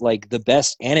of the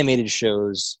best animated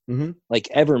shows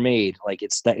ever made.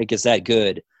 It's that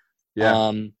good.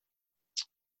 Yeah.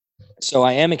 So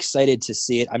I am excited to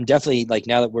see it. I'm definitely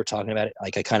now that we're talking about it, I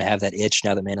kind of have that itch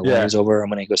now that Mandalorian is over. I'm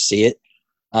going to go see it.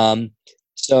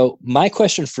 So my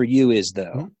question for you is,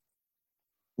 though, Mhm.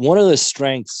 one of the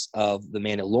strengths of The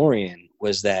Mandalorian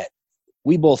was that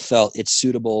we both felt it's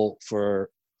suitable for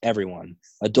everyone,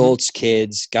 adults,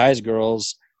 kids, guys,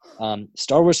 girls,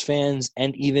 Star Wars fans,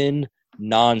 and even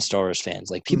non-Star Wars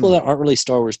fans. Like people Mhm. that aren't really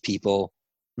Star Wars people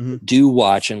Mhm. do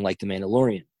watch and like The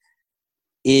Mandalorian.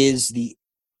 Is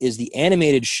the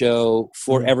animated show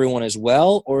for Mhm. everyone as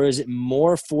well, or is it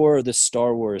more for the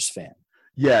Star Wars fan?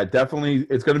 Yeah, definitely.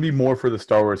 It's going to be more for the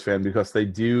Star Wars fan because they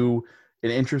do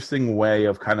an interesting way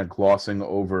of kind of glossing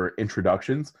over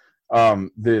introductions.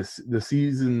 The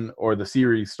season or the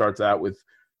series starts out with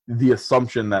the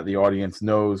assumption that the audience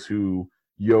knows who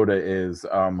Yoda is,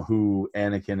 who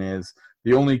Anakin is.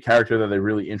 The only character that they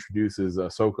really introduce is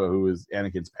Ahsoka, who is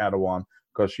Anakin's Padawan,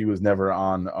 because she was never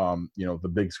on,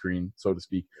 the big screen, so to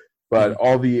speak. But Mhm.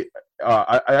 all the,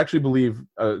 I actually believe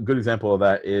a good example of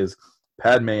that is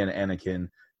Padme and Anakin.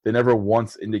 They never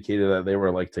once indicated that they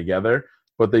were like together,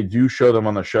 but they do show them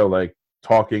on the show like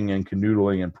talking and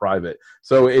canoodling in private.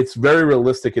 So it's very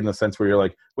realistic in the sense where you're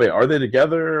like, wait, are they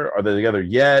together? Are they together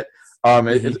yet?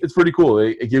 Mhm. It's pretty cool.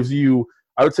 It gives you,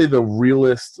 I would say, the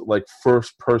realist, like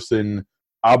first person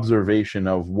observation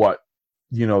of what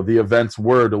the events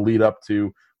were to lead up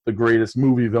to the greatest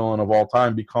movie villain of all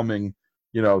time becoming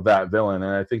that villain.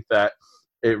 And I think that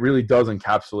it really does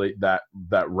encapsulate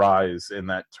that rise and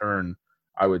that turn,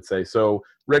 I would say. So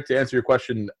Rick, to answer your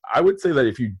question, I would say that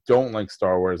if you don't like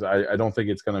Star Wars, I don't think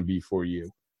it's going to be for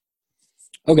you.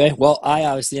 Okay, well, I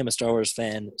obviously am a Star Wars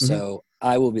fan, Mm-hmm. so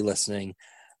I will be listening.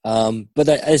 But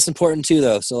it's important too,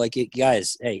 though. So, like,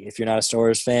 guys, hey, if you're not a Star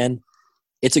Wars fan,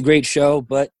 it's a great show,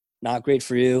 but not great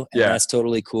for you, and Yeah. that's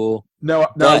totally cool. Now I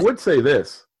But would say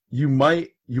this: you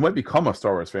might become a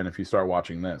Star Wars fan if you start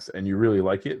watching this and you really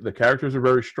like it. The characters are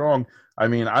very strong. I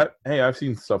mean, I've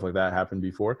seen stuff like that happen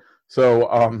before. So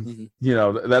Mhm.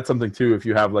 that's something too. If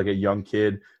you have like a young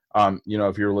kid,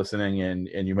 if you're listening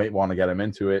and you might want to get them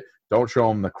into it, don't show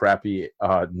them the crappy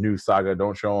new saga.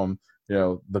 Don't show them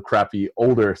the crappy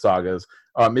older sagas.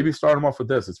 Maybe start them off with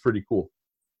this. It's pretty cool.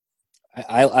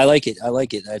 I like it. I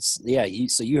like it.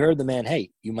 So you heard the man. Hey,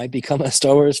 you might become a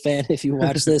Star Wars fan if you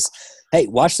watch this. Hey,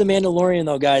 watch The Mandalorian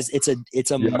though, guys. It's a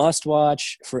Yeah. must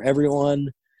watch for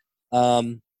everyone.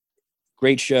 Um,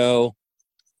 Great show.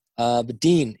 But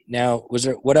Dean, now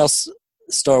what else?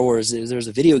 Star Wars. There's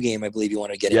a video game I believe you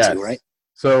want to get into, right? Yes.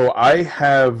 So I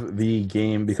have the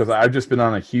game because I've just been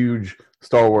on a huge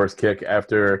Star Wars kick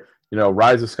after,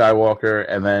 Rise of Skywalker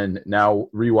and then now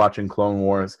rewatching Clone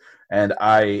Wars. And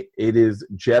it is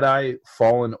Jedi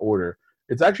Fallen Order.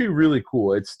 It's actually really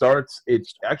cool. It's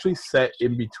actually set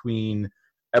in between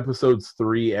episodes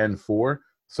 3 and 4.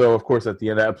 So of course at the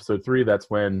end of episode 3, that's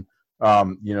when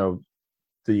um, you know,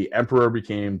 the Emperor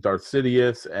became Darth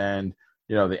Sidious, and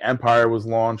the Empire was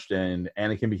launched, and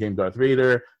Anakin became Darth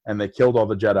Vader, and they killed all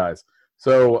the Jedi's.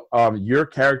 So your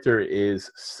character is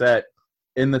set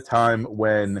in the time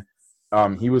when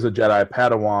he was a Jedi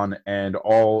Padawan, and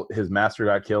all his master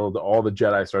got killed. All the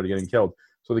Jedi started getting killed.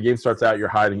 So the game starts out, you're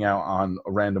hiding out on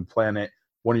a random planet.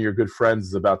 One of your good friends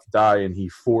is about to die, and he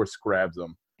force grabs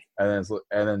him, and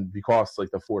then because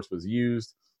like the force was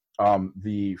used,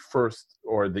 the first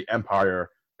or the Empire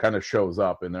kind of shows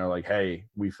up and they're like, hey,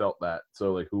 we felt that.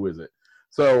 So like, who is it?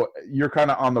 So you're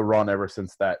kind of on the run ever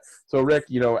since that. So Rick,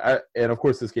 and of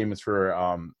course this game is for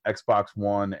Xbox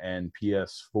One and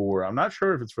PS4. I'm not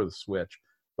sure if it's for the Switch,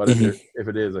 but if Mhm.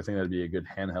 it is, I think that'd be a good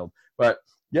handheld. But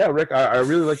yeah, Rick, I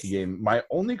really like the game. My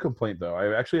only complaint, though,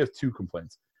 I actually have two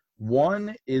complaints.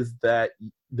 One is that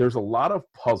there's a lot of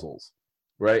puzzles,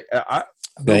 right?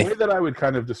 The Okay. way that I would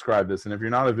kind of describe this, and if you're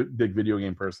not a big video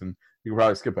game person, you can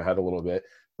probably skip ahead a little bit.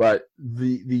 But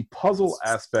the puzzle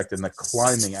aspect and the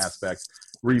climbing aspect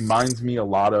reminds me a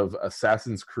lot of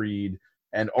Assassin's Creed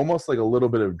and almost like a little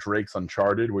bit of Drake's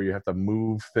Uncharted, where you have to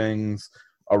move things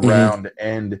Mhm. around.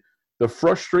 And the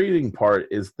frustrating part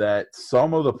is that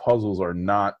some of the puzzles are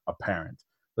not apparent.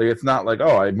 Like it's not like,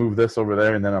 oh, I move this over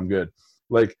there and then I'm good.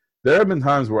 Like there have been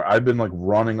times where I've been like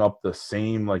running up the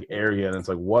same like area and it's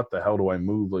like, what the hell do I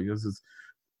move? Like this is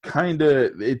kind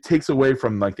of, it takes away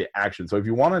from like the action. So if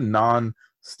you want a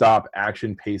non-stop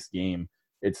action paced game,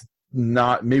 it's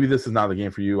not, maybe this is not the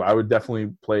game for you. I would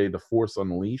definitely play The Force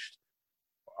Unleashed,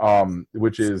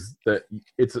 which is that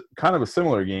it's kind of a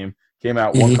similar game. Came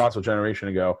out one Mhm. console generation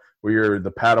ago, where you're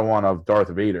the Padawan of Darth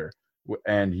Vader,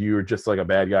 and you're just like a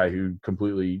bad guy who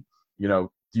completely,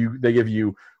 they give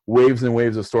you waves and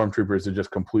waves of stormtroopers to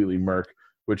just completely murk,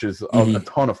 which is a Mhm.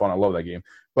 ton of fun. I love that game.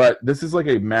 But this is like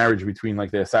a marriage between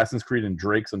like the Assassin's Creed and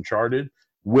Drake's Uncharted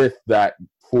with that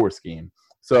Force game.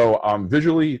 So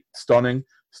visually stunning,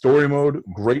 story mode,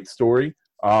 great story.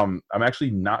 I'm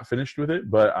actually not finished with it,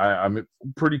 but I'm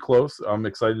pretty close. I'm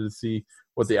excited to see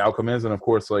what the outcome is, and of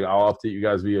course, like I'll update you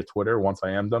guys via Twitter once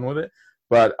I am done with it.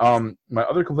 But my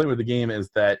other complaint with the game is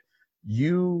that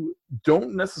you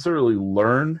don't necessarily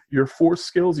learn your force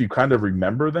skills; you kind of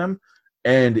remember them,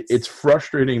 and it's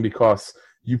frustrating because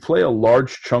you play a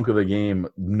large chunk of the game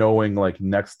knowing like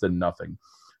next to nothing.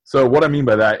 So what I mean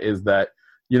by that is that,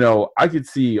 I could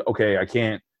see, okay, I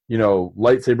can't,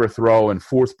 lightsaber throw and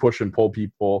force push and pull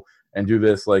people and do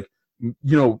this. Like,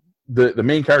 the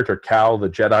main character, Cal, the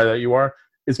Jedi that you are,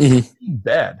 is pretty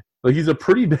bad. Like, he's a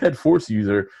pretty bad force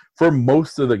user for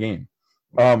most of the game.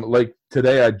 Like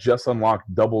today I just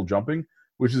unlocked double jumping,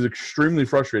 which is extremely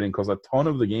frustrating because a ton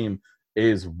of the game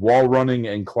is wall running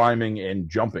and climbing and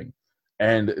jumping.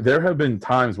 And there have been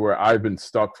times where I've been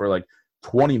stuck for like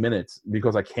 20 minutes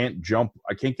because I can't jump.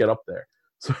 I can't get up there.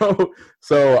 So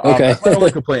Okay. that's my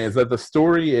only complaint is that the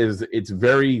story it's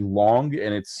very long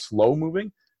and it's slow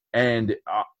moving. And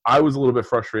I was a little bit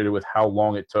frustrated with how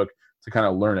long it took to kind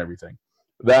of learn everything.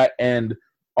 That and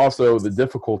also the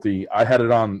difficulty, I had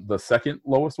it on the second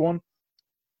lowest one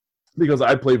because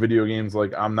I play video games.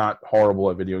 Like, I'm not horrible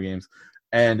at video games.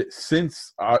 And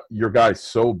since your guy's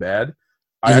so bad,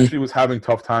 I actually was having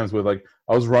tough times with, like,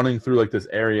 I was running through like this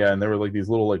area and there were like these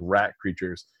little like rat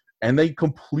creatures and they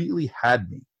completely had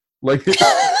me. Like,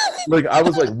 like I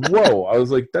was like, whoa. I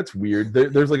was like, that's weird.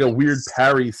 There's like a weird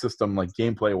parry system, like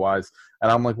gameplay wise.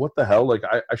 And I'm like, what the hell? Like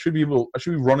I should be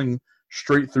running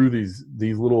straight through these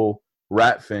little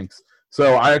rat things.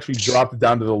 So I actually dropped it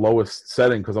down to the lowest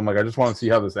setting because I'm like, I just want to see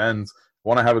how this ends. I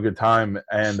want to have a good time.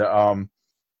 And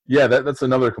yeah, that's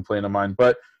another complaint of mine.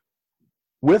 But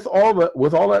with all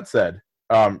that said,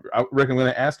 Rick, I'm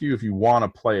going to ask you if you want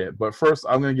to play it. But first,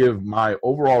 I'm going to give my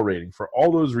overall rating for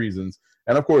all those reasons.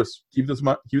 And of course, keep this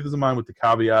in mind with the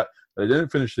caveat that I didn't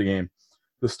finish the game.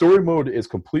 The story mode is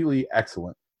completely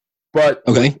excellent. But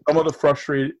okay,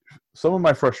 some of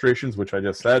my frustrations, which I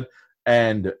just said,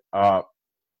 and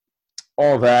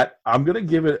all that, I'm gonna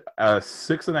give it a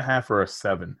 6.5 or a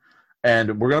 7,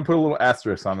 and we're gonna put a little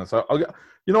asterisk on this.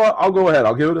 You know what? I'll go ahead.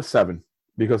 I'll give it a 7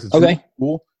 because it's really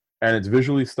cool and it's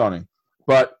visually stunning.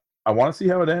 But I want to see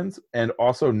how it ends, and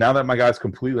also now that my guy's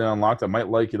completely unlocked, I might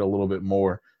like it a little bit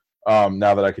more.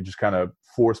 Now that I could just kind of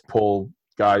force pull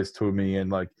guys to me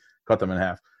and like cut them in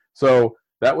half. So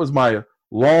that was my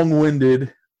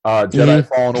long-winded Jedi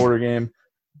Fallen Order game.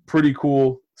 Pretty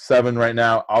cool. 7 right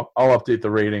now. I'll update the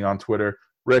rating on Twitter.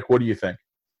 Rick, what do you think?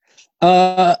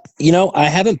 I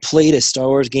haven't played a Star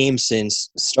Wars game since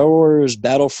Star Wars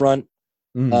Battlefront,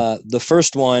 the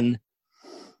first one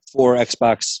for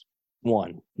Xbox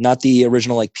One, not the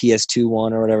original like PS2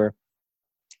 one or whatever,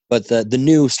 but the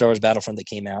new Star Wars Battlefront that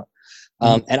came out.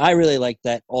 And I really like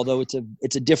that, although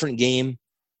it's a different game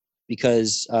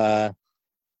because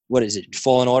what is it?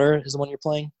 Fallen Order is the one you're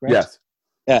playing, right? Yes.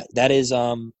 Yeah, that is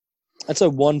that's a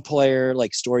one-player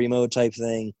like story mode type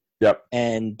thing. Yep.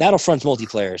 And Battlefront's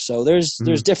multiplayer, so there's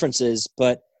differences,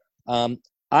 but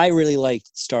I really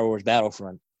liked Star Wars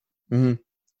Battlefront.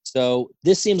 So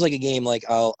this seems like a game like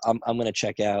I'm gonna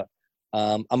check out.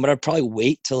 I'm gonna probably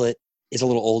wait till it is a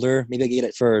little older. Maybe I can get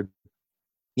it for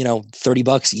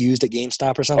 $30 used at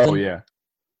GameStop or something. Oh yeah.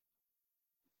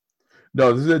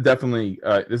 No, this is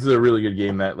this is a really good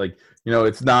game that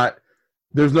it's not.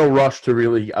 There's no rush to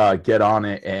really get on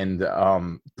it and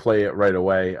play it right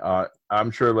away. I'm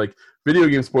sure video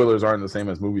game spoilers aren't the same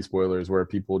as movie spoilers where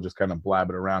people just kind of blab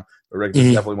it around. But Rick, this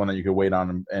is definitely one that you could wait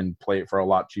on and play it for a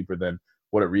lot cheaper than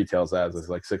what it retails as. It's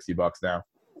like $60 now.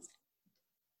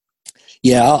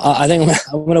 Yeah, I think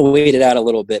I'm gonna wait it out a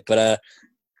little bit, but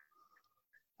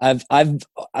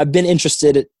I've been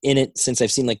interested in it since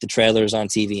I've seen like the trailers on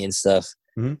TV and stuff.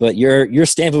 But your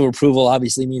stamp of approval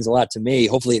obviously means a lot to me.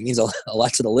 Hopefully, it means a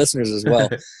lot to the listeners as well.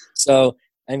 So,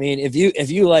 I mean, if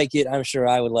you like it, I'm sure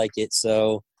I would like it.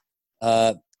 So,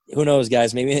 who knows,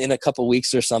 guys? Maybe in a couple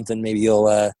weeks or something, maybe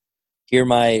you'll hear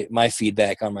my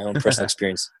feedback on my own personal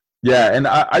experience. Yeah, and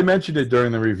I mentioned it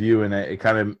during the review, and it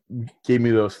kind of gave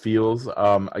me those feels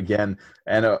again.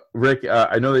 And Rick,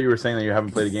 I know that you were saying that you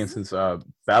haven't played a game since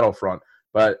Battlefront,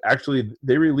 but actually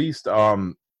they released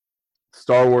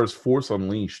Star Wars Force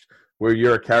Unleashed, where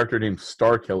you're a character named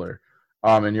Starkiller,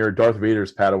 and you're Darth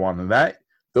Vader's Padawan. And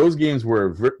those games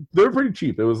they're pretty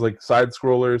cheap. It was like side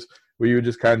scrollers where you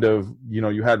just kind of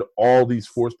you had all these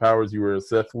force powers. You were a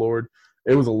Sith Lord.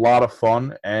 It was a lot of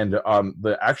fun, and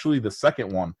the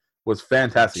second one was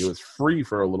fantastic. It was free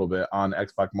for a little bit on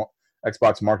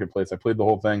Xbox Marketplace. I played the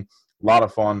whole thing. A lot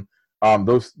of fun.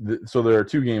 So there are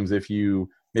 2 games if you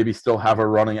maybe still have a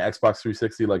running Xbox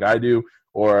 360 like I do,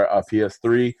 or a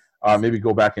PS3. maybe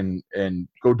go back and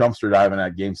go dumpster diving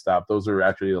at GameStop. Those are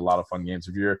actually a lot of fun games.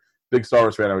 If you're a big Star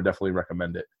Wars fan, I would definitely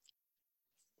recommend it.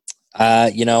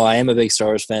 You know, I am a big Star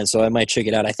Wars fan, so I might check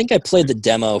it out. I think I played the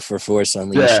demo for Force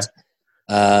Unleashed,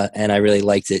 and I really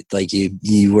liked it. Like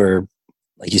you were,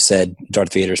 like you said,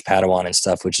 Darth Vader's Padawan and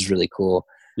stuff, which is really cool.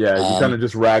 Yeah, you kind of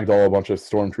just ragdoll a bunch of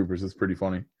stormtroopers. It's pretty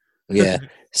funny. Yeah.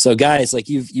 So guys, like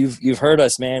you've heard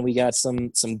us, man. We got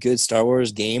some good Star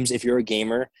Wars games. If you're a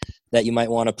gamer that you might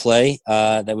want to play,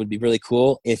 that would be really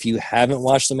cool. If you haven't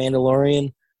watched The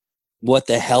Mandalorian, what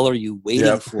the hell are you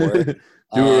waiting for? Do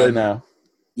it right now.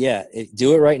 Yeah,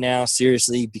 do it right now,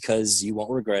 seriously, because you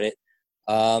won't regret it.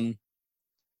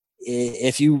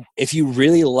 If you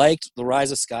really liked The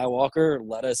Rise of Skywalker,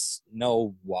 let us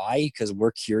know why, because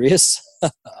we're curious.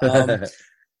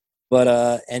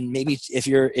 But and maybe if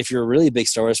you're a really big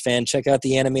Star Wars fan, check out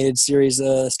the animated series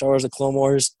Star Wars: The Clone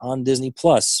Wars on Disney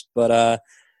Plus. But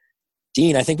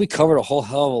Dean, I think we covered a whole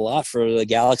hell of a lot for the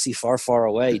galaxy far, far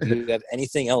away. Do you have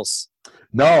anything else?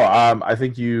 No, I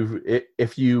think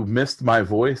if you missed my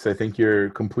voice, I think you're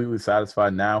completely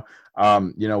satisfied now.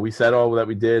 You know, we said all that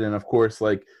we did, and of course,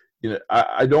 like, you know,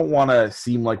 I don't want to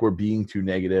seem like we're being too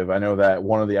negative. I know that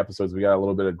one of the episodes we got a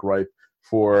little bit of gripe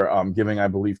for giving, I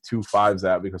believe, 2 5s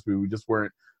out because we just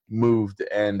weren't moved.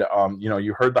 And you know,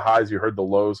 you heard the highs, you heard the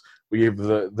lows. We gave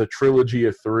the trilogy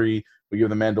a 3. We give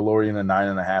The Mandalorian a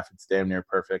 9.5. It's damn near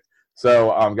perfect.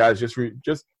 So guys,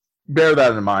 just bear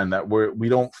that in mind, that we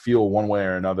don't feel one way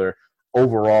or another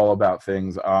overall about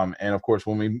things. And of course,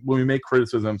 when we make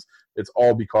criticisms, it's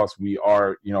all because we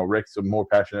are, you know, Rick's a more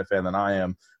passionate fan than I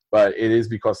am, but it is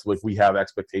because, like, we have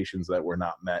expectations that were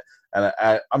not met. And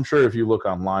I'm sure if you look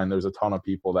online, there's a ton of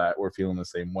people that were feeling the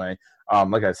same way.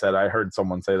 Like I said, I heard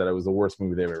someone say that it was the worst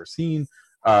movie they've ever seen.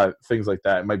 Things like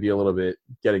that. It might be a little bit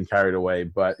getting carried away,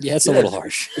 but yeah, it's a little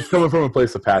harsh. It's coming from a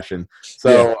place of passion.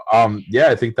 So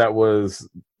I think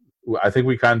I think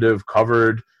we kind of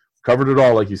covered it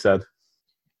all, like you said.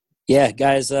 Yeah,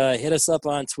 guys, hit us up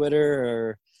on Twitter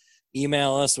or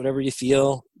email us, whatever you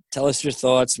feel. Tell us your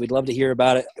thoughts. We'd love to hear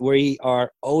about it. We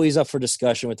are always up for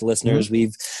discussion with the listeners. Mm-hmm.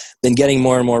 We've been getting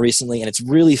more and more recently, and it's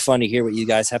really fun to hear what you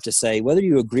guys have to say, whether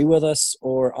you agree with us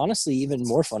or, honestly, even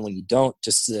more fun when you don't,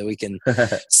 just so that we can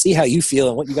see how you feel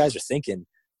and what you guys are thinking.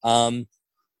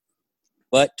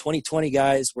 But 2020,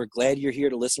 guys, we're glad you're here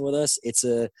to listen with us. It's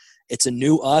a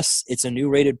new us. It's a new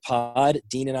rated pod.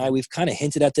 Dean and I, we've kind of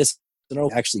hinted at this. I don't know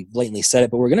if I actually blatantly said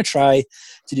it, but we're going to try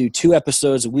to do 2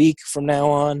 episodes a week from now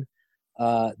on.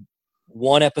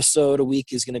 1 episode a week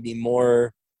is going to be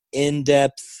more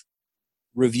in-depth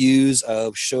reviews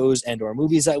of shows and or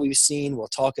movies that we've seen. We'll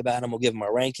talk about them. We'll give them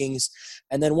our rankings.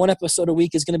 And then 1 episode a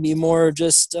week is going to be more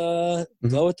just go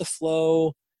with the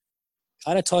flow,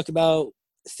 kind of talk about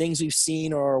things we've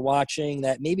seen or are watching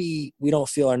that maybe we don't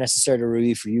feel are necessary to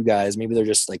review for you guys. Maybe they're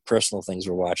just like personal things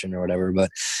we're watching or whatever.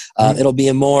 But it'll be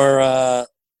a more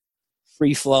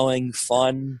free-flowing,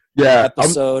 fun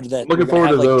episode that looking forward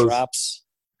to those drops.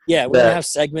 Yeah, we're gonna have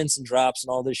segments and drops and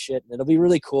all this shit, and it'll be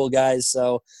really cool, guys.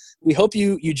 So we hope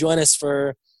you join us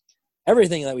for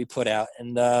everything that we put out,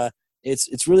 and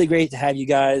it's really great to have you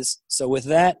guys. So with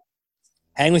that,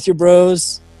 hang with your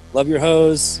bros, love your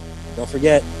hoes. Don't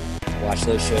forget, watch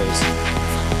those shows.